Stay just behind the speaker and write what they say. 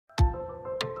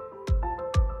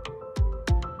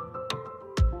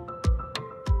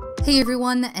Hey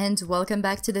everyone, and welcome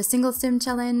back to the single sim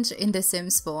challenge in The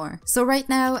Sims 4. So right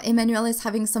now, Emmanuel is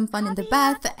having some fun in the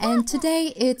bath, and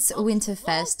today it's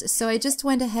Winterfest. So I just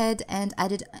went ahead and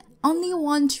added only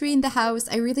one tree in the house.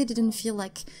 I really didn't feel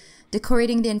like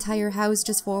decorating the entire house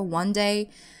just for one day.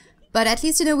 But at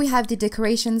least, you know, we have the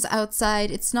decorations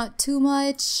outside. It's not too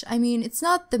much. I mean, it's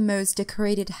not the most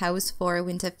decorated house for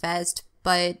Winterfest,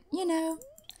 but, you know,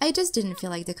 I just didn't feel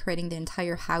like decorating the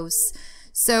entire house.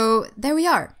 So there we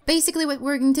are. Basically what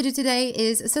we're going to do today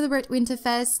is celebrate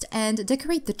Winterfest and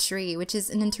decorate the tree, which is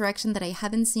an interaction that I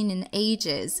haven't seen in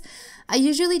ages. I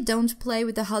usually don't play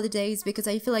with the holidays because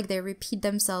I feel like they repeat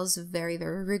themselves very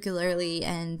regularly,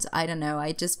 and I don't know,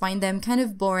 I just find them kind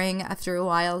of boring after a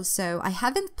while. So I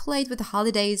haven't played with the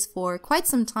holidays for quite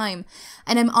some time,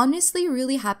 and I'm honestly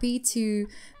really happy to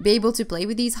be able to play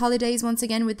with these holidays once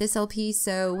again with this LP.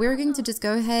 So we're going to just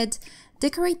go ahead,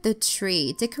 decorate the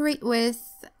tree. Decorate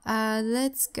with,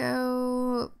 let's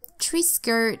go, tree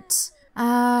skirt.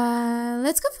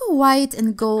 Let's go for white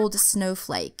and gold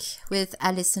snowflake with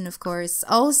Allison, of course.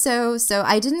 Also, so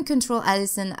I didn't control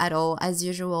Allison at all, as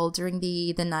usual, during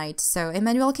the night. So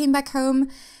Emmanuel came back home.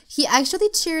 He actually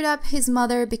cheered up his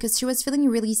mother because she was feeling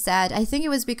really sad. I think it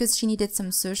was because she needed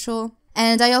some social.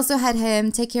 And I also had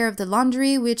him take care of the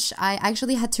laundry, which I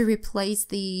actually had to replace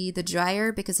the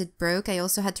dryer because it broke. I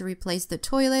also had to replace the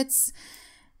toilets.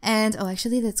 And, oh,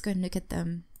 actually, let's go and look at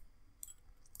them.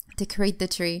 Decorate the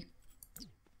tree.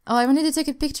 Oh, I wanted to take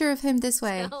a picture of him this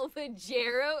way.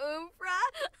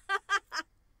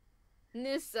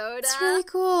 It's really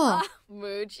cool.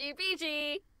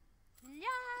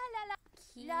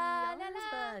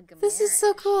 This is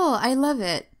so cool. I love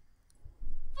it.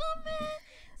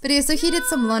 But yeah, so he did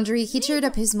some laundry, he cheered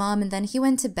up his mom, and then he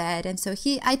went to bed, and so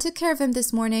I took care of him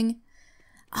this morning.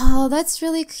 Oh, that's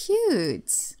really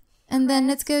cute. And then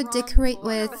let's go decorate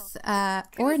with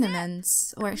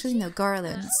ornaments, or actually no,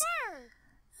 garlands.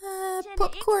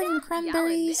 Popcorn and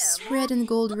cranberries, red and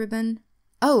gold ribbon.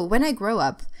 Oh, when I grow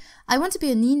up. I want to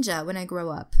be a ninja when I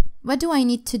grow up. What do I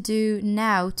need to do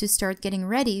now to start getting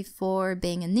ready for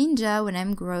being a ninja when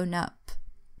I'm grown up?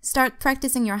 Start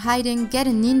practicing your hiding, get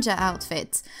a ninja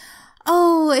outfit.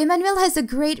 Oh, Emmanuel has a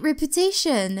great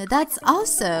reputation. That's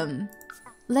awesome.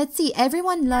 Let's see,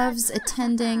 everyone loves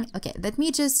attending. Okay, let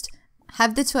me just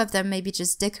have the two of them maybe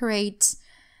just decorate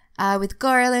with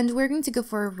garland. We're going to go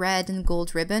for a red and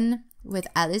gold ribbon with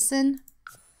Allison.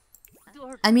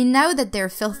 I mean, now that they're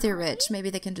filthy rich, maybe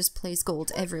they can just place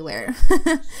gold everywhere.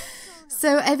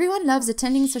 So everyone loves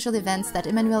attending social events that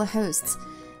Emmanuel hosts.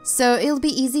 So it'll be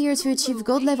easier to achieve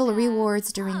gold level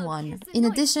rewards during one. In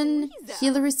addition,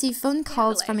 he'll receive phone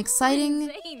calls from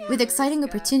exciting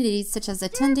opportunities such as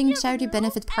attending charity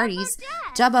benefit parties,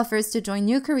 job offers to join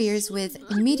new careers with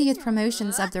immediate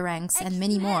promotions up the ranks, and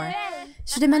many more.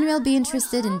 Should Emmanuel be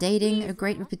interested in dating, a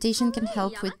great reputation can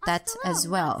help with that as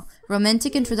well.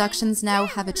 Romantic introductions now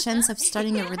have a chance of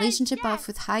starting a relationship off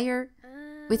with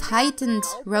heightened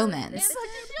romance.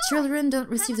 Children don't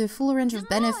receive the full range of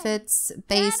benefits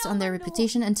based on their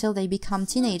reputation until they become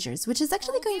teenagers, which is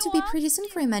actually going to be pretty soon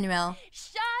for Emmanuel.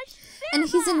 And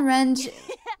he's in range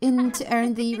to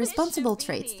earn the responsible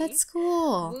traits. That's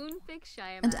cool.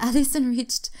 And Allison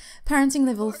reached parenting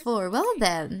level 4. Well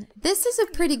then, this is a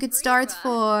pretty good start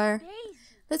for...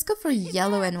 Let's go for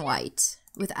yellow and white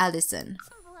with Allison.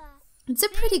 It's a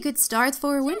pretty good start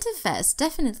for Winterfest,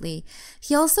 definitely.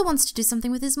 He also wants to do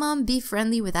something with his mom, be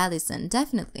friendly with Allison,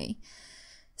 definitely.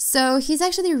 So he's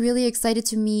actually really excited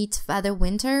to meet Father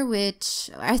Winter, which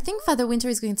I think Father Winter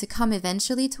is going to come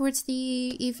eventually towards the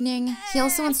evening. He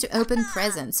also wants to open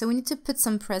presents, so we need to put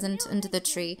some present under the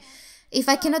tree. If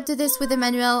I cannot do this with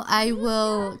Emmanuel, I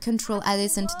will control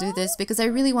Allison to do this because I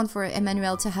really want for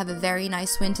Emmanuel to have a very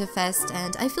nice Winterfest,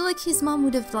 and I feel like his mom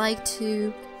would have liked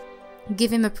to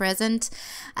give him a present.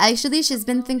 Actually, she's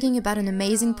been thinking about an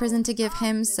amazing present to give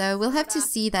him, so we'll have to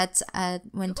see that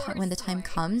when the time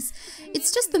comes.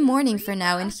 It's just the morning for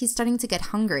now, and he's starting to get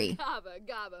hungry.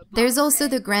 There's also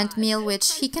the grand meal,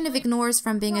 which he kind of ignores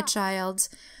from being a child,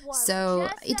 so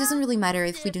it doesn't really matter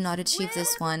if we do not achieve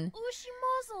this one.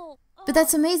 But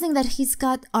that's amazing that he's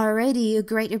got already a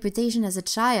great reputation as a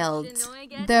child.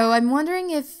 Though I'm wondering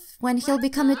if when he'll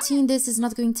become a teen, this is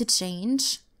not going to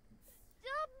change.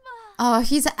 Oh,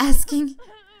 he's asking...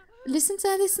 Listen to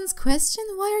Allison's question?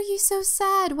 Why are you so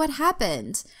sad? What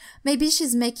happened? Maybe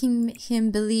she's making him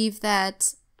believe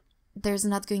that there's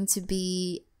not going to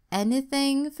be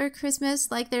anything for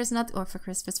Christmas. Like there's not... Or for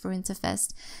Christmas, for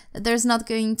Winterfest. That there's not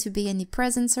going to be any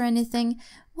presents or anything.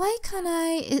 Why can't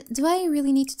I... Do I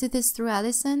really need to do this through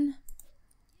Allison?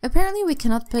 Apparently we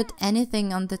cannot put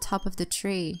anything on the top of the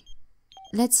tree.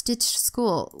 Let's ditch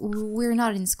school. We're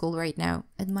not in school right now.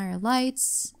 Admire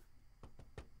lights.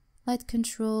 Light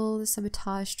control, the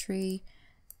sabotage tree.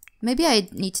 Maybe I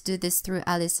need to do this through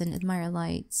Allison. Admire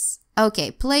lights.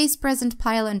 Okay, place present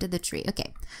pile under the tree.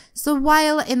 Okay, so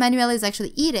while Emmanuel is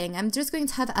actually eating, I'm just going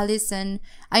to have Allison.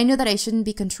 I know that I shouldn't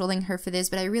be controlling her for this,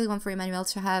 but I really want for Emmanuel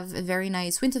to have a very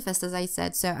nice Winterfest, as I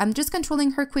said. So I'm just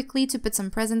controlling her quickly to put some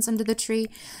presents under the tree.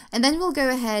 And then we'll go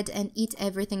ahead and eat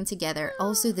everything together.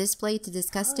 Also, this plate is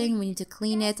disgusting. We need to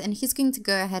clean it. And he's going to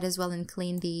go ahead as well and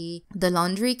clean the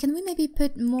laundry. Can we maybe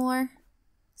put more?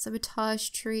 Sabotage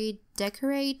tree,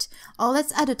 decorate. Oh,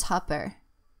 let's add a topper.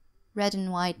 Red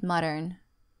and white, modern.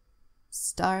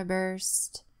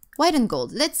 Starburst. White and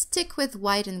gold. Let's stick with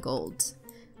white and gold.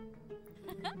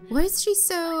 Why is she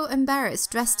so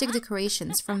embarrassed? Drastic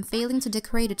decorations. From failing to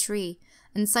decorate a tree.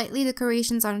 Unsightly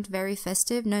decorations aren't very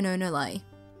festive. No lie.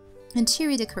 And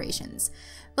cheery decorations.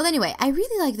 Well, anyway, I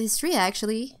really like this tree,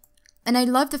 actually. And I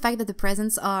love the fact that the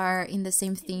presents are in the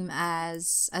same theme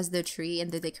as the tree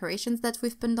and the decorations that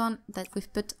we've put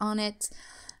on it.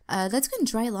 Let's go and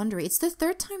dry laundry. It's the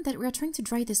third time that we're trying to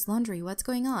dry this laundry. What's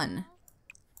going on?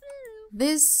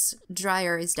 This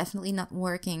dryer is definitely not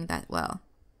working that well.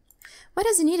 What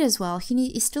does he need as well?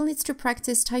 He still needs to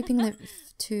practice typing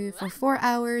for 4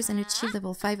 hours and achieve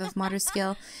level 5 of motor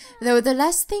skill. Though the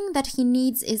last thing that he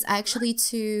needs is actually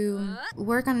to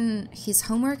work on his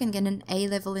homework and get an A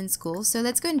level in school. So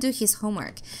let's go and do his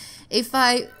homework. If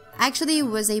I actually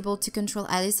was able to control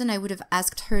Allison, I would have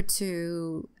asked her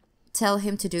to tell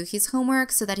him to do his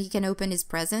homework so that he can open his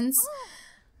presents.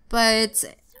 But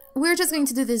we're just going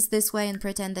to do this way and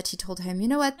pretend that she told him, you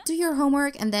know what, do your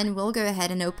homework and then we'll go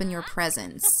ahead and open your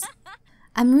presents.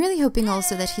 I'm really hoping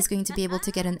also that he's going to be able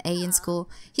to get an A in school.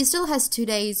 He still has 2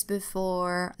 days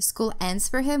before school ends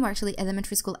for him, or actually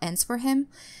elementary school ends for him.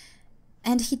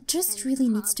 And he just really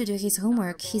needs to do his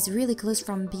homework. He's really close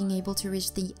from being able to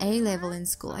reach the A level in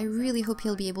school. I really hope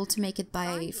he'll be able to make it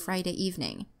by Friday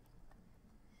evening.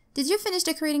 Did you finish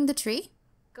decorating the tree?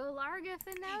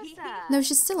 No,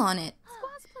 she's still on it.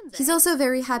 He's also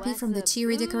very happy from the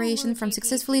cheery decoration from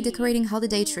successfully decorating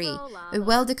holiday tree. A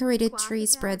well-decorated tree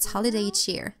spreads holiday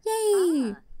cheer.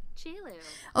 Yay!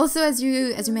 Also, as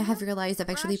you may have realized, I've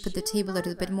actually put the table a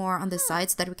little bit more on the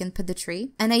side so that we can put the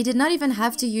tree. And I did not even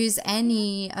have to use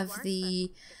any of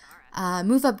the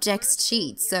move objects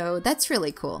cheats, so that's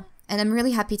really cool. And I'm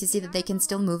really happy to see that they can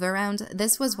still move around.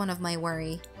 This was one of my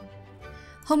worry.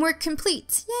 Homework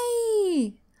complete!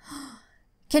 Yay!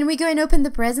 Can we go and open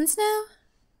the presents now?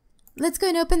 Let's go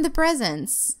and open the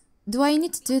presents. Do I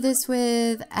need to do this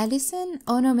with Allison?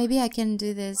 Oh no, maybe I can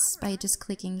do this by just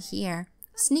clicking here.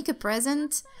 Sneak a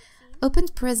present. Open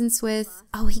presents with...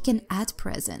 Oh, he can add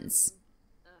presents.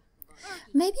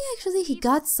 Maybe actually he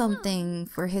got something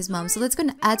for his mom. So let's go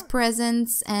and add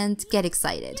presents and get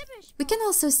excited. We can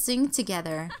also sing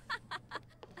together.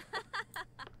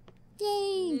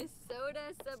 Yay!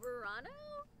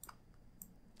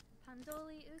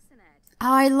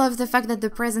 Oh, I love the fact that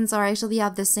the presents are actually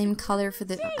have the same color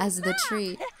as the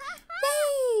tree.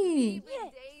 Yay!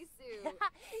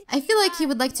 I feel like he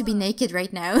would like to be naked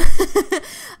right now.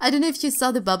 I don't know if you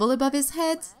saw the bubble above his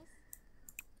head.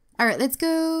 Alright, let's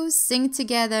go sing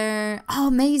together. Oh,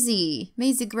 Maisie.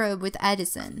 Maisie Grove with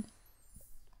Addison.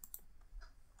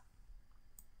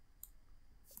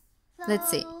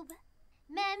 Let's see.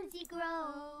 Memsy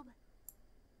Grove,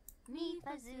 me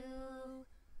fazoo,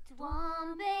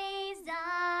 Twombay's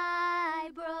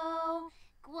eyebrow,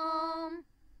 Gwom,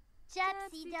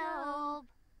 Jepsy dope,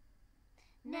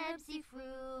 Nebsy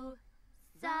fru,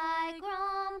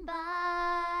 Zygrom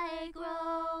by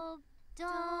grove,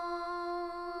 Dongazib,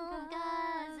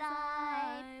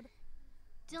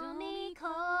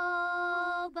 Domiko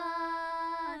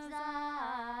bazai,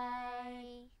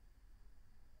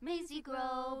 Maisie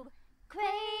Grove, Craybow,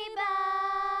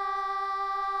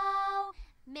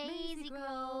 Maisie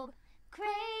Grove, Craybow,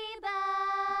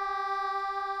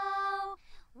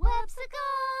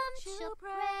 Websicum,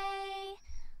 Chopray,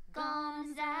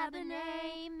 Gom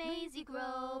Zabonay, Maisie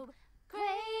Grove, Craybow.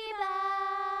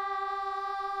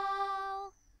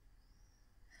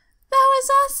 That was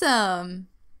awesome!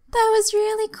 That was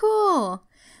really cool!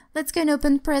 Let's go and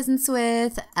open presents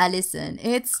with Allison.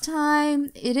 It's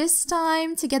time. It is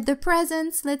time to get the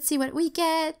presents. Let's see what we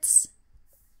get.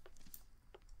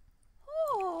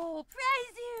 Oh,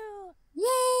 praise you!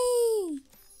 Yay!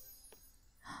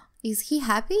 Is he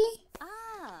happy?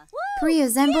 Ah.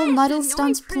 Pre-assembled yes, model no,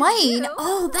 stunts I plane. presume.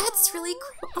 Oh, that's really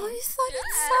cool. Oh, I thought it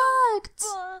sucked.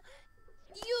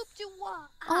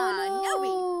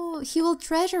 Oh no. He will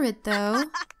treasure it though.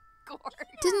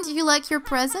 Didn't you like your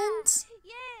present?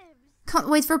 Can't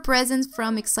wait for presents,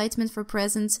 from excitement for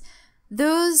presents.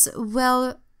 Those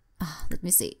let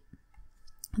me see.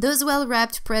 Those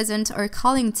well-wrapped presents are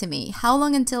calling to me. How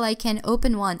long until I can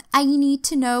open one? I need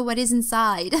to know what is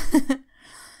inside.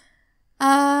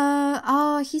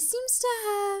 He seems to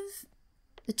have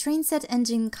a train set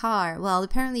engine car. Well,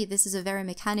 apparently this is a very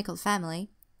mechanical family.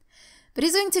 But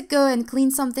he's going to go and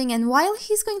clean something, and while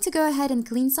he's going to go ahead and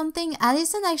clean something,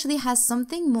 Allison actually has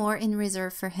something more in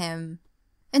reserve for him.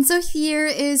 And so here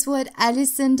is what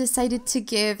Allison decided to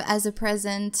give as a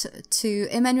present to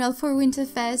Emmanuel for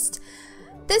Winterfest.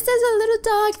 This is a little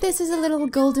dog, this is a little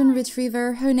golden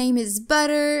retriever, her name is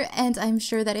Butter, and I'm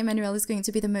sure that Emmanuel is going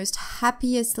to be the most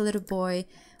happiest little boy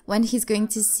when he's going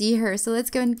to see her. So let's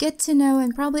go and get to know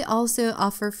and probably also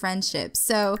offer friendship.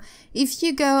 So if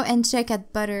you go and check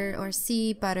at Butter or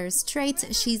see Butter's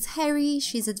traits, she's hairy,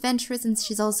 she's adventurous, and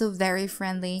she's also very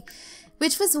friendly.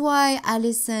 Which was why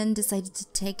Allison decided to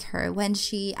take her. When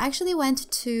she actually went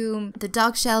to the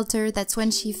dog shelter, that's when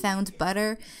she found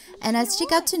Butter. And as she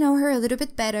got to know her a little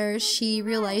bit better, she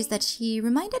realized that she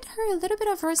reminded her a little bit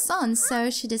of her son.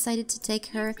 So she decided to take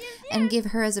her and give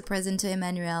her as a present to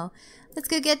Emmanuel. Let's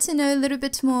go get to know a little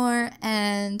bit more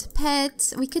and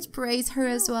pet. We could praise her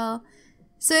as well.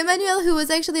 So Emmanuel, who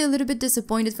was actually a little bit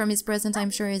disappointed from his present,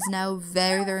 I'm sure is now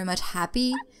very, very much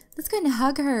happy. Let's go and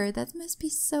hug her. That must be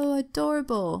so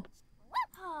adorable.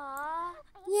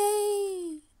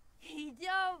 Yay!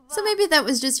 So maybe that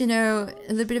was just, you know,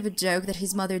 a little bit of a joke that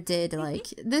his mother did, like,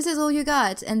 this is all you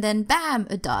got, and then bam,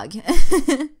 a dog.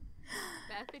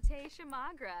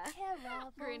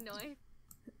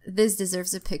 This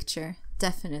deserves a picture,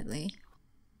 definitely.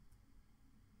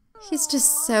 He's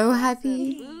just so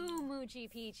happy.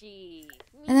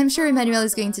 And I'm sure Emmanuel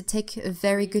is going to take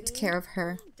very good care of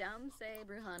her.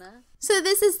 So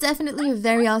this is definitely a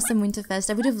very awesome Winterfest.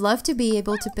 I would have loved to be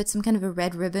able to put some kind of a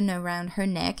red ribbon around her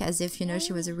neck as if, you know,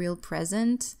 she was a real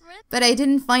present. But I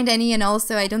didn't find any, and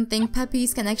also I don't think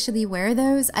puppies can actually wear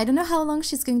those. I don't know how long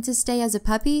she's going to stay as a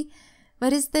puppy.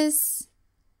 What is this?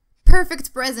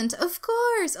 Perfect present. Of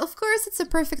course it's a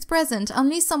perfect present.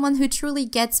 Only someone who truly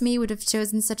gets me would have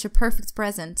chosen such a perfect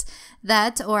present.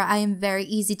 That, or I am very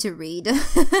easy to read.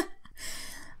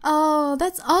 Oh,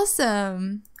 that's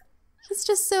awesome. He's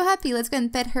just so happy. Let's go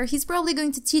and pet her. He's probably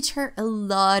going to teach her a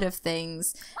lot of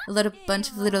things. A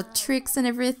bunch of little tricks and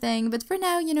everything. But for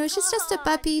now, you know, she's just a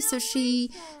puppy, so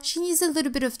she needs a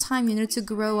little bit of time, you know, to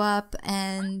grow up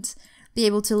and be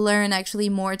able to learn actually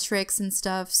more tricks and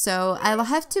stuff. So I'll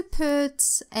have to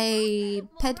put a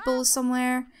pet bowl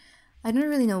somewhere. I don't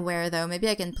really know where though. Maybe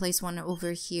I can place one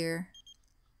over here.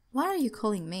 Why are you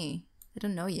calling me? I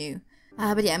don't know you.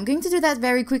 But yeah, I'm going to do that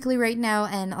very quickly right now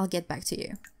and I'll get back to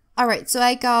you. Alright, so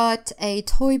I got a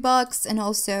toy box and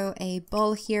also a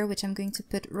ball here, which I'm going to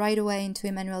put right away into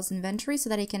Emmanuel's inventory so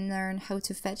that he can learn how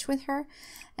to fetch with her.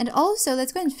 And also,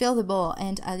 let's go and fill the bowl.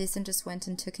 And Allison just went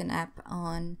and took a nap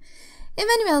on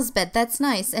Emmanuel's bed. That's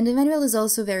nice. And Emmanuel is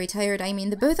also very tired. I mean,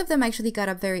 the both of them actually got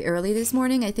up very early this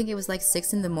morning. I think it was like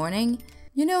 6 in the morning.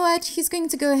 You know what? He's going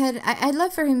to go ahead. I'd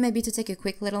love for him maybe to take a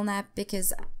quick little nap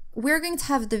because we're going to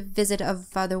have the visit of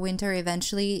Father Winter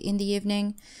eventually in the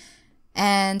evening.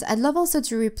 And I'd love also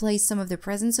to replace some of the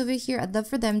presents over here. I'd love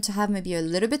for them to have maybe a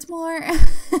little bit more.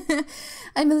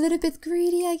 I'm a little bit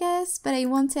greedy, I guess, but I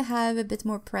want to have a bit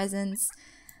more presents.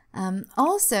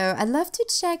 Also, I'd love to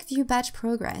check view batch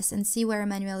progress and see where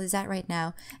Emmanuel is at right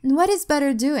now. And what is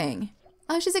Butter doing?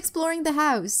 Oh, she's exploring the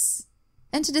house.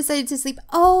 And she decided to sleep.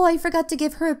 Oh, I forgot to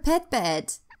give her a pet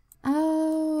bed.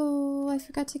 Oh, I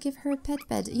forgot to give her a pet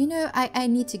bed. You know, I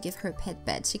need to give her a pet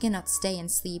bed. She cannot stay and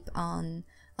sleep on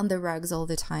the rugs all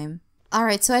the time.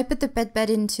 Alright, so I put the pet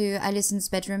bed into Allison's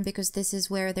bedroom because this is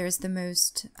where there's the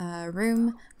most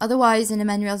room. Otherwise, in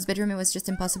Emmanuel's bedroom, it was just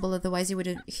impossible. Otherwise,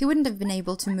 he wouldn't have been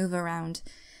able to move around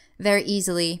very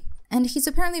easily. And he's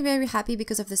apparently very happy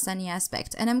because of the sunny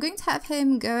aspect. And I'm going to have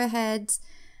him go ahead,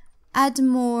 add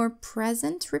more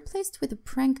present, replaced with a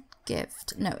prank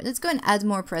gift. No, let's go and add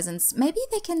more presents. Maybe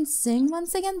they can sing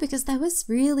once again because that was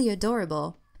really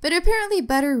adorable. But apparently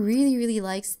Butter really, really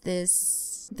likes this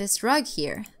rug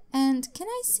here. And can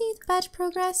I see the badge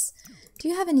progress? Do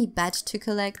you have any badge to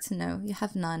collect? No, you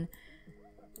have none.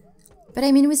 But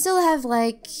I mean, we still have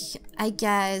like, I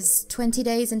guess, 20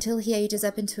 days until he ages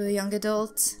up into a young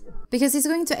adult. Because he's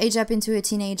going to age up into a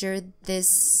teenager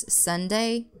this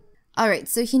Sunday. Alright,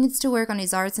 so he needs to work on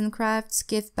his arts and crafts,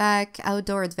 give back,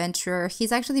 outdoor adventurer.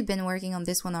 He's actually been working on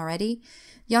this one already.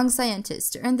 Young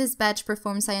scientist. To earn this badge,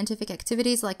 perform scientific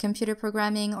activities like computer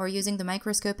programming or using the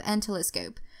microscope and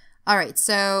telescope. Alright,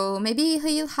 so maybe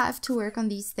he'll have to work on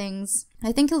these things.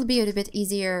 I think it'll be a little bit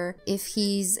easier if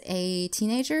he's a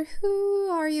teenager. Who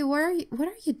are you? What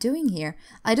are you doing here?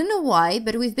 I don't know why,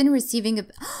 but we've been receiving a...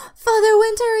 Father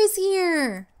Winter is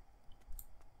here!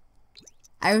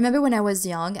 I remember when I was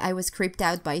young, I was creeped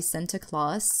out by Santa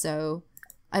Claus, so...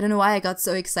 I don't know why I got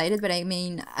so excited, but I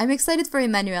mean, I'm excited for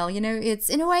Emmanuel, you know, it's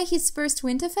in a way his first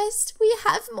Winterfest. We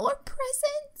have more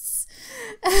presents!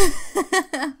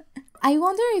 I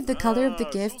wonder if the color of the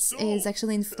gifts is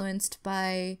actually influenced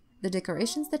by the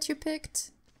decorations that you picked.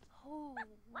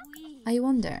 I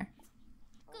wonder.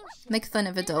 Make fun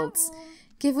of adults.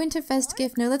 Give Winterfest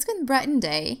gift. No, let's go on Brighton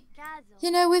Day. You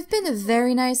know, we've been a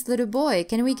very nice little boy.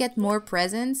 Can we get more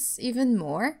presents? Even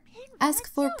more? Ask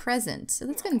for present. So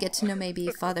let's go and get to know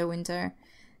maybe Father Winter.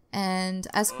 And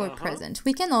ask for a present.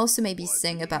 We can also maybe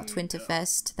sing about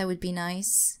Winterfest. That would be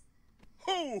nice.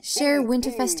 Share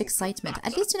Winterfest excitement.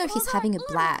 At least you know he's having a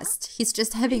blast. He's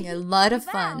just having a lot of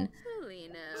fun.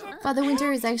 Father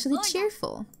Winter is actually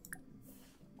cheerful.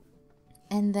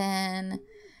 And then...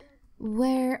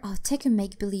 Where... Oh, take a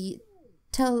make-believe...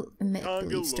 Tell a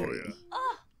make-believe story.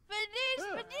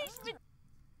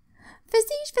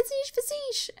 Fasige.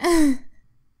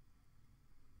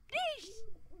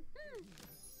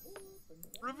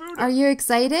 Are you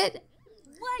excited?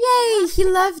 Yay! He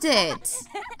loved it!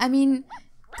 I mean,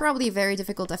 probably very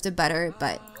difficult after butter,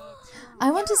 but...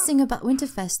 I want to sing about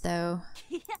Winterfest, though.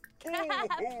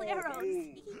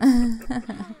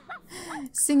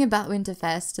 Sing about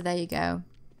Winterfest, there you go.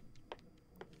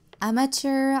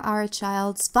 Amateur, our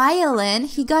child's violin?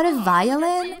 He got a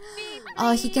violin?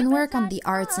 Oh, he can work on the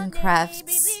arts and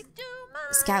crafts.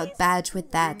 Scout badge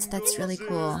with that, that's really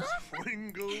cool.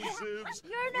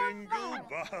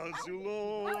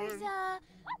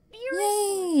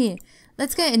 Yay!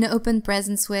 Let's go and open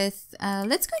presents with...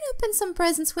 let's go and open some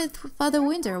presents with Father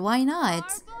Winter, why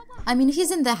not? I mean, he's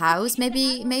in the house,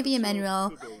 maybe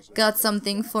Emmanuel got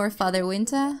something for Father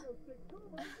Winter.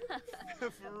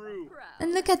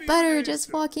 And look at Butter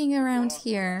just walking around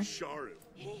here.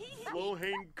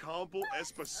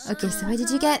 Okay, so what did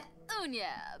you get?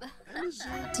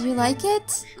 Do you like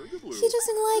it? He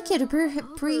doesn't like it, a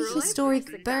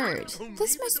prehistoric bird.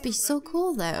 This must be so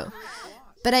cool though.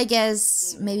 But I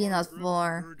guess maybe not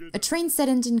for a train set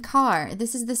engine car.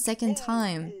 This is the second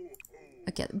time.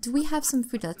 Okay, do we have some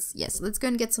food? Yes, let's go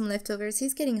and get some leftovers.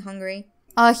 He's getting hungry.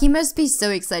 Oh, he must be so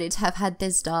excited to have had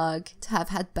this dog, to have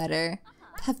had Butter.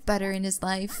 To have Butter in his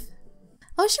life.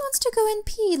 Oh, she wants to go and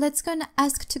pee. Let's go and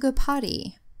ask to go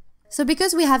potty. So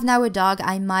because we have now a dog,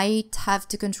 I might have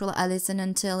to control Allison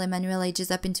until Emmanuel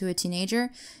ages up into a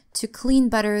teenager to clean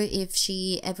Butter if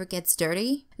she ever gets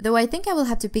dirty. Though I think I will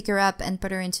have to pick her up and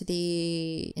put her into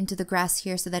the grass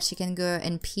here so that she can go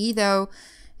and pee. Though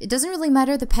it doesn't really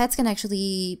matter. The pets can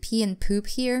actually pee and poop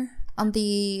here on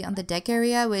the deck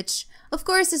area, which of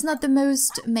course is not the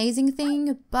most amazing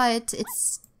thing, but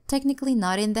it's technically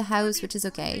not in the house, which is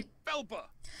okay.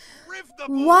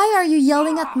 Why are you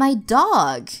yelling at my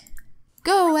dog?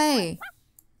 Go away.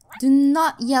 Do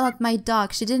not yell at my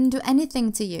dog. She didn't do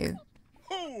anything to you.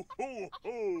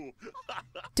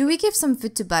 Do we give some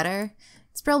food to Butter?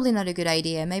 It's probably not a good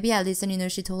idea. Maybe Alison, you know,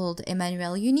 she told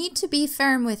Emmanuel, you need to be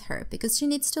firm with her because she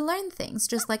needs to learn things,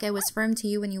 just like I was firm to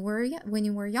you when you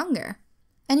were younger.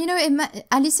 And you know,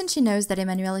 Alison, she knows that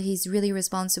Emmanuel, he's really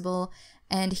responsible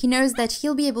and he knows that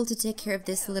he'll be able to take care of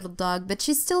this little dog, but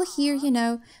she's still here, you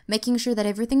know, making sure that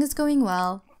everything is going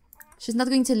well. She's not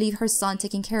going to leave her son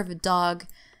taking care of a dog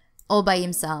all by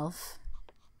himself.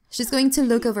 She's going to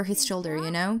look over his shoulder,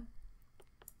 you know?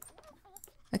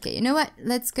 Okay, you know what?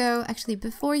 Let's go. Actually,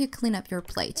 before you clean up your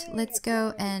plate, let's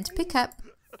go and pick up.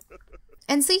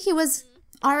 And see, he was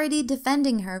already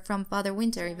defending her from Father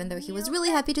Winter, even though he was really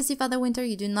happy to see Father Winter.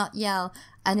 You do not yell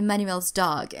at Emmanuel's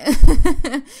dog.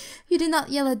 You do not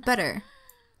yell at Butter.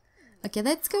 Okay,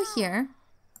 let's go here.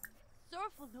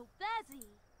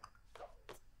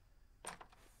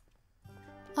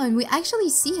 Oh, and we actually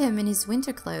see him in his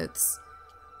winter clothes.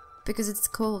 Because it's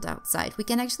cold outside. We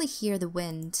can actually hear the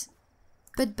wind.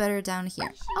 Put Butter down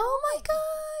here. Oh my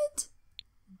god!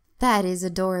 That is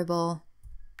adorable.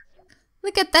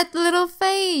 Look at that little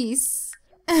face!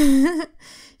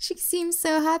 She seems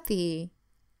so happy.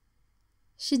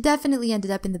 She definitely ended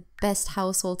up in the best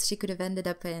household she could have ended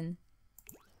up in.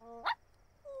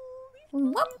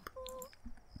 Whoop.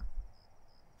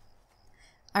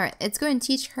 Alright, let's go and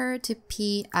teach her to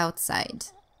pee outside.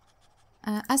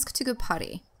 Ask to go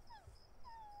potty.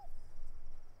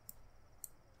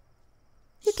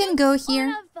 You can go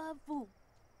here.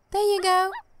 There you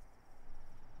go.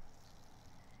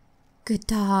 Good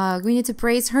dog. We need to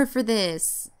praise her for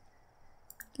this.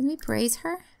 Can we praise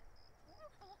her?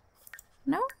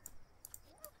 No?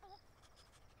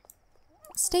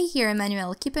 Stay here,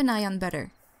 Emmanuel. Keep an eye on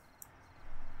Butter.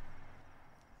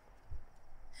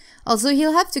 Also,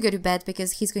 he'll have to go to bed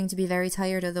because he's going to be very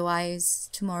tired otherwise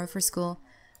tomorrow for school.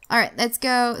 Alright, let's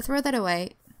go. Throw that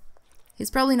away.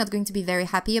 He's probably not going to be very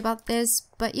happy about this,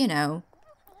 but you know.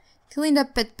 Cleaned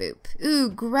up pet poop. Ooh,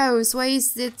 gross. Why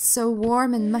is it so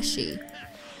warm and mushy?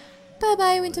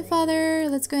 Bye-bye, Winter Father.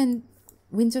 Let's go and...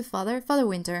 Winter Father? Father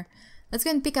Winter. Let's go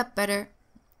and pick up Butter.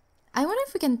 I wonder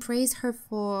if we can praise her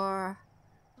for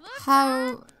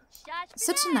how...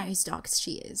 such a nice dog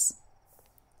she is.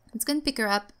 Let's go and pick her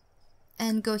up.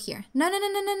 And go here. No.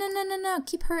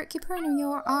 Keep her in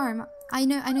your arm. I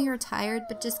know you're tired,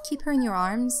 but just keep her in your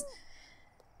arms.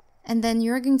 And then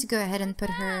you're going to go ahead and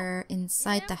put her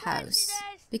inside the house.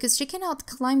 Because she cannot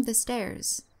climb the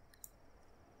stairs.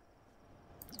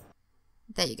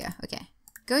 There you go. Okay.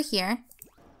 Go here.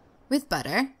 With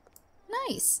Butter.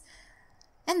 Nice.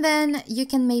 And then you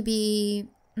can maybe...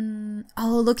 oh,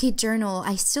 look at journal.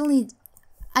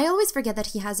 I always forget that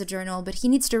he has a journal, but he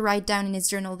needs to write down in his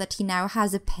journal that he now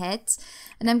has a pet.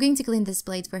 And I'm going to clean this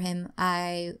plate for him.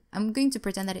 I'm going to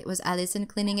pretend that it was Allison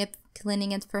cleaning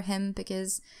it for him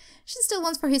because she still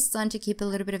wants for his son to keep a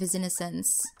little bit of his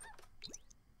innocence.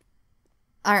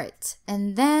 Alright,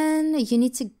 and then you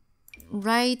need to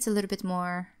write a little bit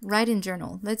more. Write in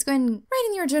journal. Let's go and write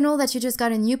in your journal that you just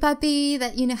got a new puppy,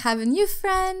 that you have a new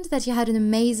friend, that you had an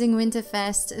amazing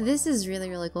Winterfest. This is really,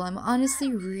 really cool. I'm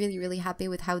honestly really, really happy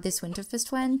with how this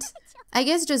Winterfest went. I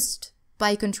guess just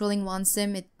by controlling one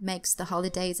sim, it makes the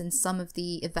holidays and some of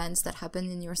the events that happen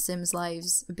in your sims'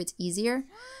 lives a bit easier.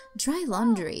 Dry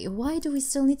laundry. Why do we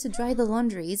still need to dry the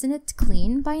laundry? Isn't it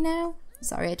clean by now?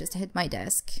 Sorry, I just hit my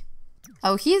desk.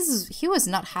 Oh, he was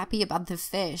not happy about the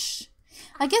fish.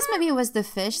 I guess maybe it was the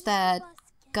fish that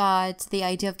got the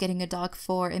idea of getting a dog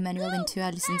for Emmanuel into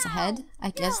Allison's head. I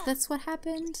guess that's what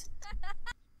happened.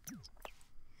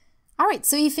 Alright,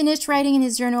 so he finished writing in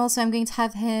his journal, so I'm going to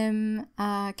have him...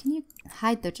 can you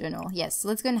hide the journal? Yes,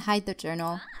 let's go and hide the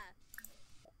journal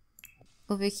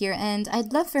over here. And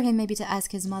I'd love for him maybe to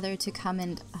ask his mother to come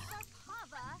and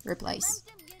replace.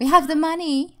 We have the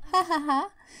money! Ha ha ha!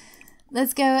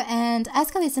 Let's go and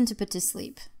ask Allison to put to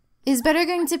sleep. Is Butter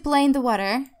going to play in the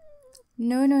water?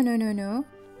 No.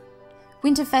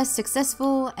 Winterfest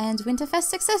successful and Winterfest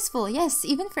successful. Yes,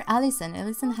 even for Allison.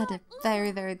 Allison had a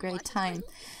very, very great time.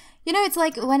 You know, it's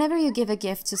like whenever you give a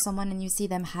gift to someone and you see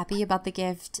them happy about the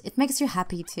gift, it makes you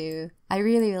happy too. I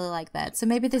really, really like that. So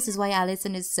maybe this is why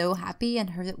Allison is so happy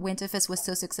and her Winterfest was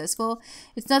so successful.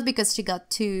 It's not because she got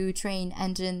 2 train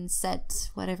engine set,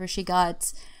 whatever she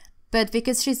got, but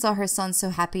because she saw her son so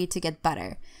happy to get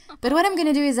Butter. But what I'm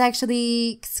gonna do is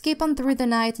actually skip on through the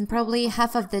night and probably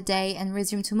half of the day and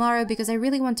resume tomorrow because I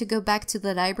really want to go back to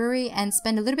the library and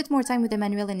spend a little bit more time with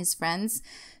Emmanuel and his friends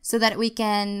so that we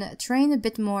can train a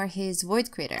bit more his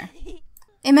void critter.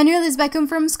 Emmanuel is back home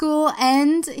from school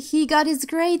and he got his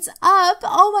grades up.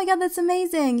 Oh my god, that's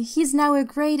amazing. He's now a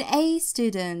grade A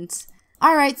student.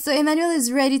 Alright, so Emmanuel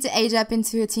is ready to age up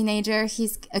into a teenager.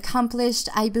 He's accomplished,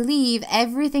 I believe,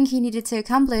 everything he needed to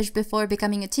accomplish before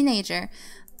becoming a teenager.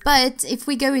 But if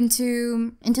we go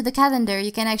into the calendar,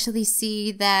 you can actually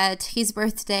see that his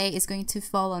birthday is going to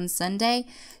fall on Sunday.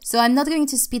 So I'm not going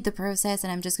to speed the process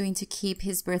and I'm just going to keep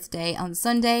his birthday on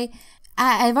Sunday.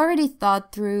 I've already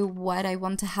thought through what I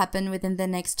want to happen within the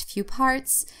next few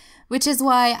parts, which is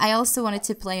why I also wanted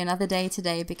to play another day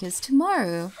today because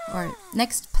tomorrow, or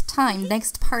next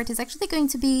part is actually going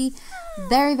to be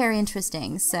very, very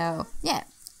interesting. So yeah.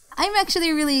 I'm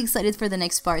actually really excited for the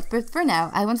next part, but for now,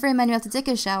 I want for Emmanuel to take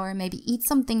a shower, maybe eat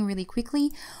something really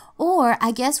quickly, or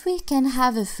I guess we can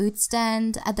have a food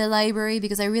stand at the library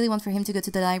because I really want for him to go to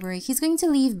the library. He's going to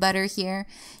leave Butter here.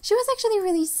 She was actually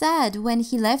really sad when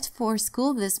he left for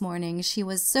school this morning. She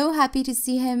was so happy to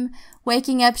see him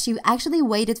waking up. She actually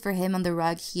waited for him on the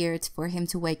rug here for him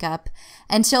to wake up,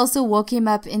 and she also woke him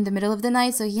up in the middle of the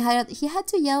night, so he had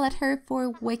to yell at her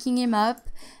for waking him up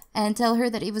and tell her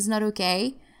that it was not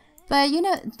okay. But, you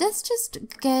know, let's just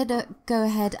go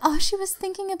ahead. Oh, she was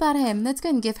thinking about him. Let's go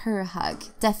and give her a hug.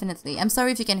 Definitely. I'm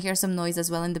sorry if you can hear some noise as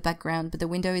well in the background, but the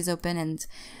window is open and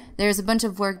there's a bunch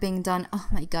of work being done. Oh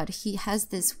my god, he has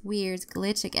this weird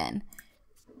glitch again.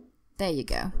 There you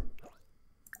go.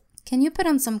 Can you put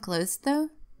on some clothes, though?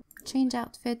 Change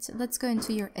outfit. Let's go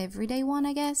into your everyday one,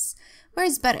 I guess. Where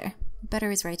is Butter?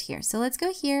 Butter is right here. So let's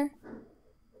go here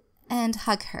and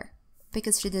hug her.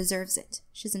 Because she deserves it.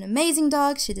 She's an amazing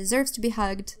dog. She deserves to be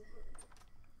hugged.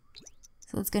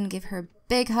 So let's go and give her a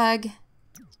big hug.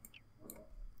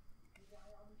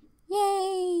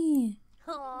 Yay!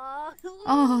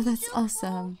 Oh, that's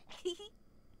awesome.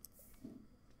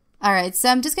 Alright, so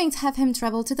I'm just going to have him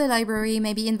travel to the library,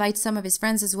 maybe invite some of his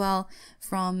friends as well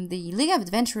from the League of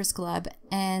Adventurers Club,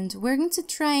 and we're going to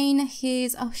train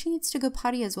his... Oh, she needs to go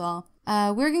potty as well.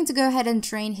 We're going to go ahead and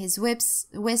train his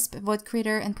Wisp, Void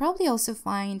Critter, and probably also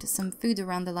find some food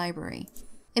around the library.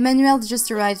 Emmanuel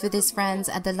just arrived with his friends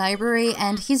at the library,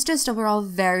 and he's just overall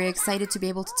very excited to be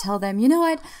able to tell them, you know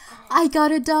what, I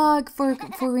got a dog for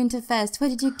Winterfest. What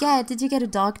did you get? Did you get a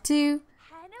dog too?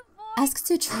 Ask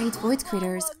to trade Void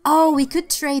Critters. Oh, we could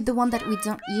trade the one that we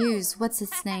don't use. What's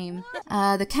its name?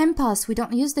 The Campos. We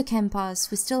don't use the Campos.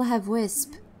 We still have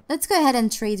Wisp. Let's go ahead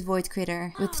and trade Void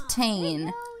Critter with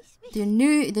Tane, the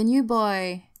new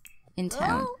boy in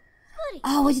town.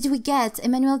 Oh, what did we get?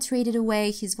 Emmanuel traded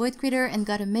away his Void Critter and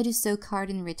got a Meduso card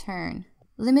in return.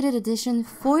 Limited edition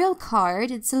foil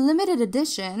card. It's a limited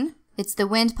edition. It's the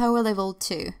Wind Power Level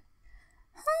 2.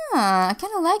 I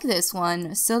kind of like this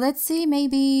one. So let's see,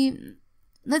 maybe...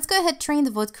 Let's go ahead and train the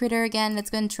Void Critter again. Let's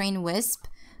go and train Wisp.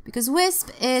 Because Wisp,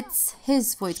 it's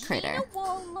his Void Critter.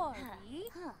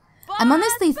 I'm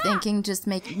honestly thinking just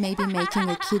maybe making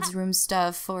a kids room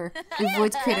stuff for the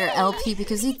Void Critter LP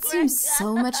because it seems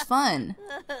so much fun.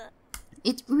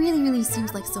 It really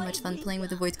seems like so much fun playing with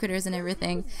the Void Critters and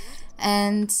everything.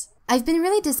 And I've been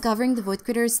really discovering the Void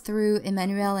Critters through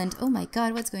Emmanuel, and oh my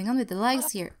god, what's going on with the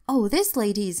lags here? Oh, this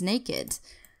lady is naked.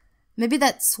 Maybe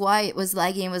that's why it was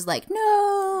lagging and was like,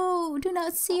 no, do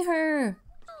not see her.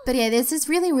 But yeah, this is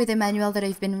really with Emmanuel that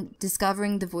I've been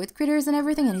discovering the Void Critters and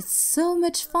everything, and it's so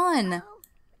much fun.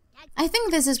 I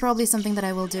think this is probably something that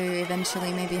I will do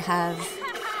eventually, maybe have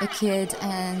a kid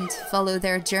and follow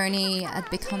their journey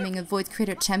at becoming a Void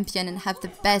Critter champion and have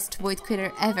the best Void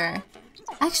Critter ever.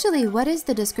 Actually, what is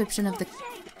the description of the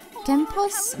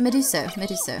Campos?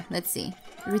 Meduso, let's see.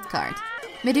 Root card.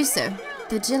 Meduso.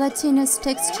 The gelatinous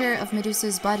texture of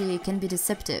Meduso's body can be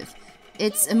deceptive.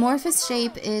 Its amorphous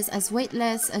shape is as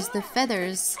weightless as the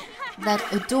feathers that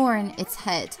adorn its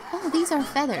head. Oh, these are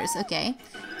feathers, okay.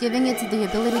 Giving it the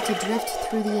ability to drift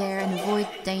through the air and avoid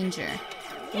danger.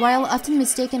 While often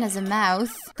mistaken as a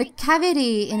mouth, the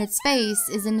cavity in its face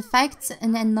is in fact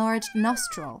an enlarged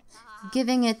nostril,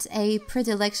 giving it a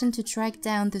predilection to track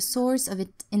down the source of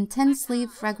its intensely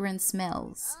fragrant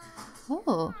smells.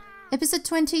 Oh. Episode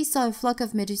 20 saw a flock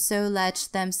of Meduso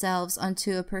latch themselves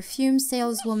onto a perfume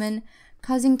saleswoman,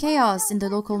 causing chaos in the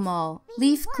local mall.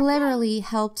 Leaf cleverly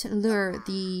helped lure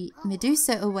the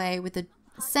Medusa away with the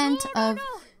scent of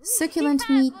succulent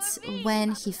meat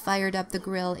when he fired up the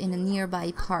grill in a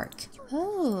nearby park.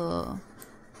 Oh,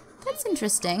 that's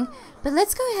interesting. But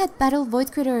let's go ahead battle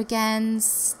Void Critter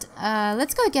against...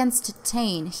 let's go against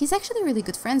Tane. He's actually really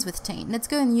good friends with Tane. Let's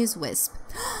go and use Wisp.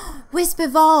 Wisp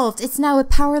evolved! It's now a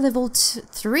power level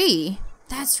 3.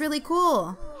 That's really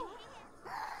cool.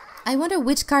 I wonder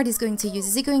which card he's going to use.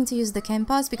 Is he going to use the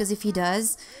Campos? Because if he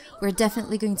does, we're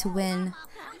definitely going to win.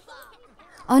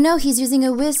 Oh no, he's using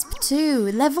a Wisp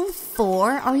too. Level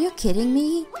 4? Are you kidding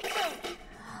me?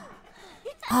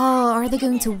 Oh, are they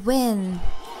going to win?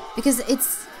 Because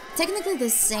it's technically the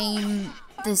same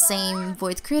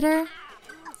Void Critter.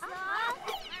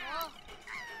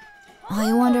 Oh,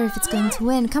 I wonder if it's going to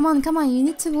win. Come on, you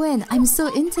need to win. I'm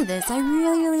so into this. I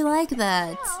really like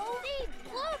that.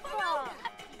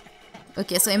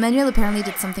 Okay, so Emmanuel apparently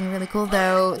did something really cool,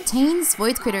 though. Tane's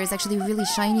Void Critter is actually really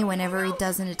shiny whenever he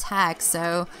does an attack,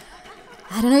 so...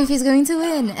 I don't know if he's going to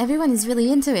win. Everyone is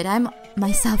really into it. I'm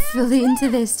myself really into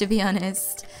this, to be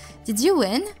honest. Did you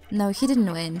win? No, he didn't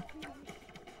win.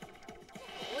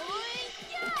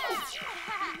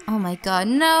 Oh my god,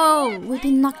 no! We've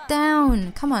been knocked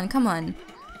down! Come on.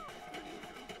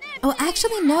 Oh,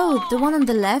 actually no, the one on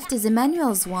the left is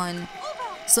Emmanuel's one.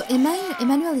 So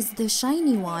Emmanuel is the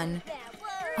shiny one.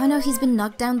 Oh no, he's been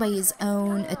knocked down by his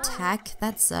own attack.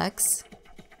 That sucks.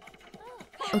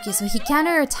 Okay, so he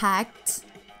counter-attacked.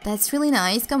 That's really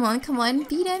nice. Come on.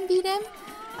 Beat him.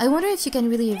 I wonder if you can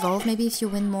really evolve, maybe if you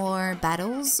win more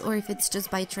battles, or if it's just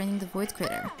by training the Void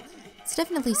Critter. It's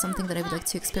definitely something that I would like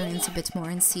to experience a bit more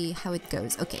and see how it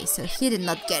goes. Okay, so he did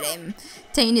not get him.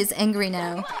 Tane is angry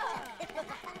now.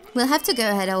 We'll have to go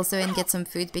ahead also and get some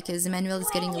food because Emmanuel is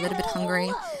getting a little bit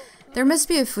hungry. There must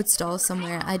be a food stall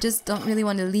somewhere. I just don't really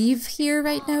want to leave here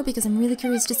right now because I'm really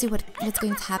curious to see what's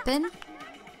going to happen.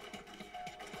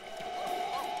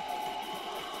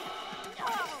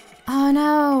 Oh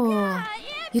no!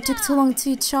 You took too long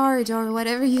to charge or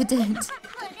whatever you did.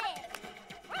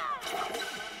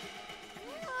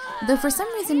 Though for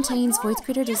some reason Tane's Void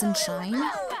Critter doesn't shine.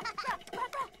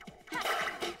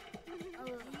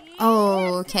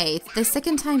 Oh, okay. It's the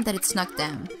second time that it's knocked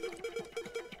down.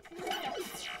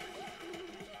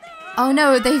 Oh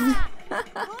no, they've...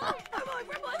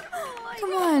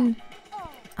 Come on.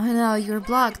 Oh no, you're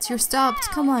blocked. You're stopped.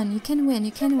 Come on, you can win.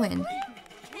 You can win.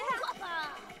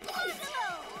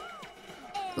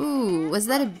 Ooh, was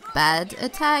that a bad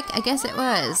attack? I guess it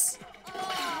was.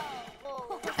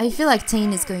 I feel like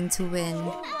Tane is going to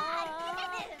win.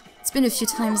 It's been a few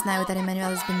times now that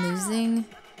Emmanuel has been losing.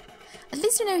 At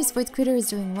least you know his Void Critter is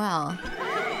doing well.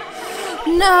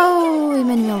 No!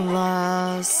 Emmanuel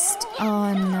lost.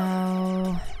 Oh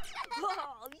no.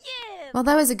 Well,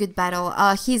 that was a good battle.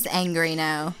 He's angry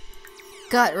now.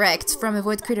 Got wrecked from a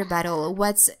Void Critter battle.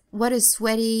 What a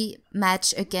sweaty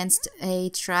match against a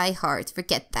tryhard.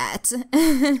 Forget that.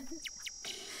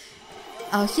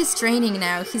 Oh, he's training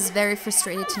now. He's very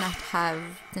frustrated to not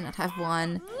have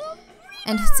won.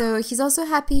 And so he's also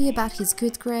happy about his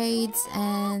good grades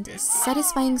and a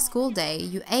satisfying school day.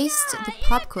 You aced the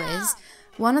pop quiz,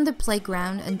 won on the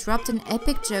playground, and dropped an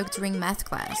epic joke during math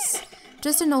class.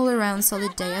 Just an all-around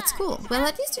solid day at school. Well,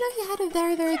 at least you know he had a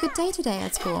very, very good day today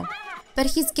at school.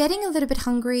 But he's getting a little bit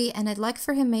hungry, and I'd like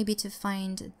for him maybe to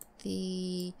find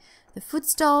the food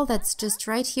stall that's just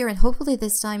right here, and hopefully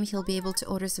this time he'll be able to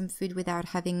order some food without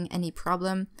having any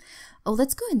problem. Oh,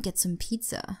 let's go and get some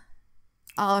pizza.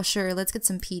 Oh, sure, let's get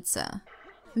some pizza.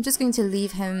 I'm just going to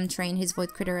leave him train his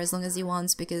Void Critter as long as he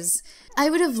wants, because I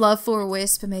would have loved for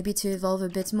Wisp maybe to evolve a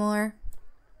bit more.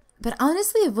 But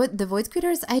honestly, the Void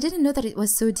Critters, I didn't know that it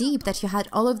was so deep, that you had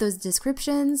all of those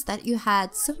descriptions, that you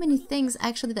had so many things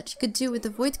actually that you could do with the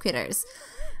Void Critters.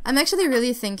 I'm actually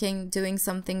really thinking doing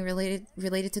something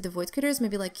related to the Void Critters,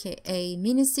 maybe like a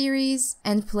mini-series,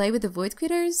 and play with the Void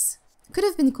Critters. Could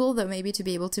have been cool though, maybe to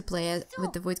be able to play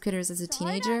with the Void Critters as a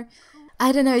teenager.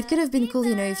 I don't know, it could have been cool,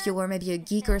 you know, if you were maybe a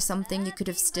geek or something, you could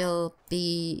have still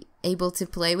be able to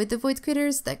play with the Void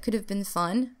Critters. That could have been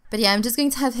fun. But yeah, I'm just going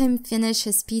to have him finish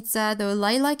his pizza, though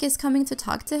Lilac is coming to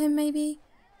talk to him maybe.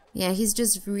 Yeah, he's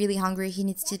just really hungry, he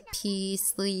needs to pee,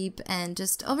 sleep, and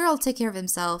just overall take care of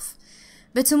himself.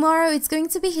 But tomorrow it's going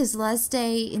to be his last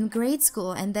day in grade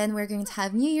school, and then we're going to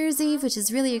have New Year's Eve, which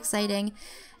is really exciting.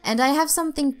 And I have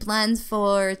something planned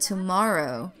for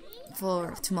tomorrow.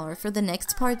 For the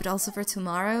next part, but also for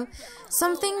tomorrow.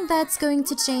 Something that's going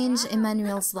to change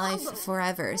Emmanuel's life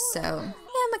forever, so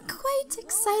yeah, I'm quite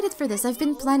excited for this. I've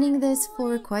been planning this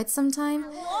for quite some time.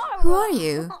 Who are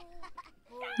you?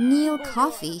 Neil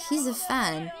Coffee, he's a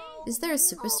fan. Is there a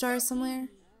superstar somewhere?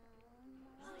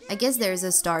 I guess there's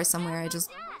a star somewhere, I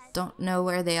just don't know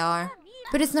where they are.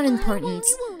 But it's not important.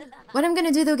 What I'm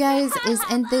gonna do though, guys, is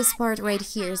end this part right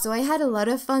here. So I had a lot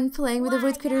of fun playing with the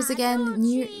Void Critters again.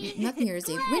 Not New Year's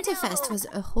Eve. Winterfest was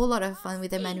a whole lot of fun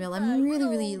with Emmanuel. I'm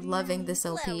really loving this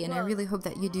LP, and I really hope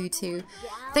that you do too.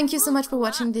 Thank you so much for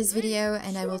watching this video,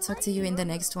 and I will talk to you in the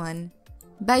next one.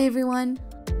 Bye everyone!